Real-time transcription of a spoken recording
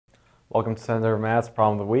Welcome to Center of Math's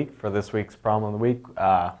Problem of the Week. For this week's Problem of the Week,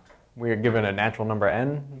 we are given a natural number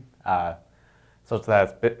n such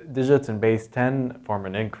that its digits in base 10 form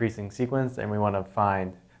an increasing sequence, and we want to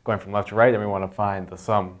find, going from left to right, and we want to find the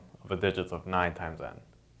sum of the digits of 9 times n.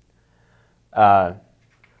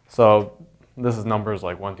 So this is numbers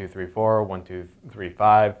like 1, 2, 3, 4, 1, 2, 3,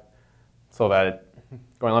 5, so that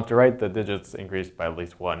going left to right, the digits increase by at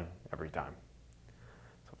least 1 every time.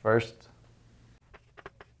 So first,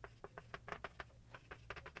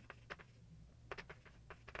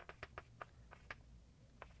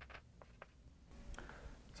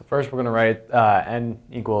 we're going to write n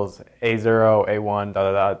equals a0,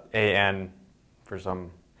 a1, an for some.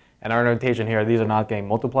 And our notation here, these are not getting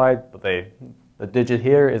multiplied, but the digit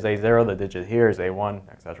here is a0, the digit here is a1,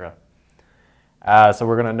 etc. So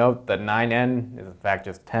we're going to note that 9n is in fact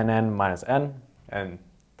just 10n minus n, and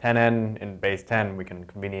 10n in base 10 we can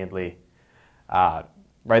conveniently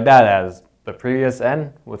write that as the previous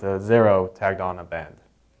n with a 0 tagged on at the end.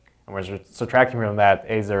 And we're subtracting from that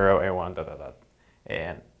a0, a1,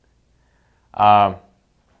 an.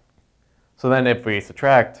 So then if we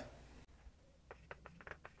subtract,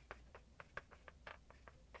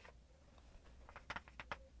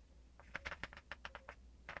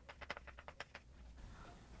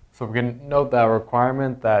 so we can note that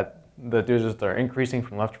requirement that the digits are increasing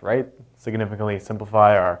from left to right significantly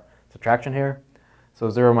simplify our subtraction here. So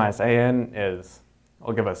 0 minus an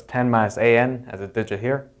will give us 10 minus an as a digit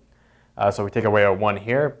here. So we take away a 1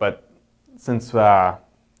 here, but since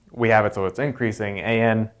we have it so it's increasing,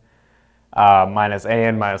 an minus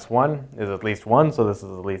 1 is at least 1, so this is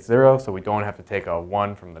at least 0, so we don't have to take a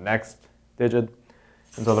 1 from the next digit.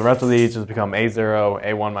 And so the rest of these just become a0,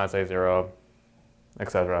 a1 minus a0,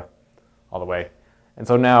 etc. all the way. And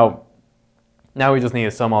so now we just need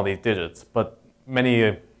to sum all these digits, but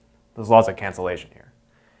there's lots of cancellation here.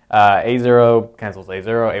 a0 cancels a0,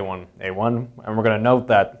 a1, a1, and we're going to note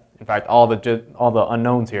that, in fact, all the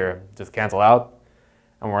unknowns here just cancel out,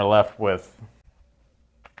 and we're left with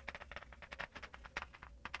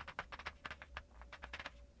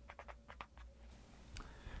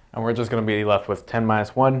we're just going to be left with 10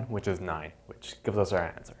 minus 1, which is 9, which gives us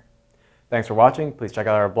our answer. Thanks for watching. Please check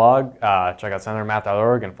out our blog, check out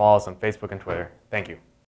centermath.org, and follow us on Facebook and Twitter. Thank you.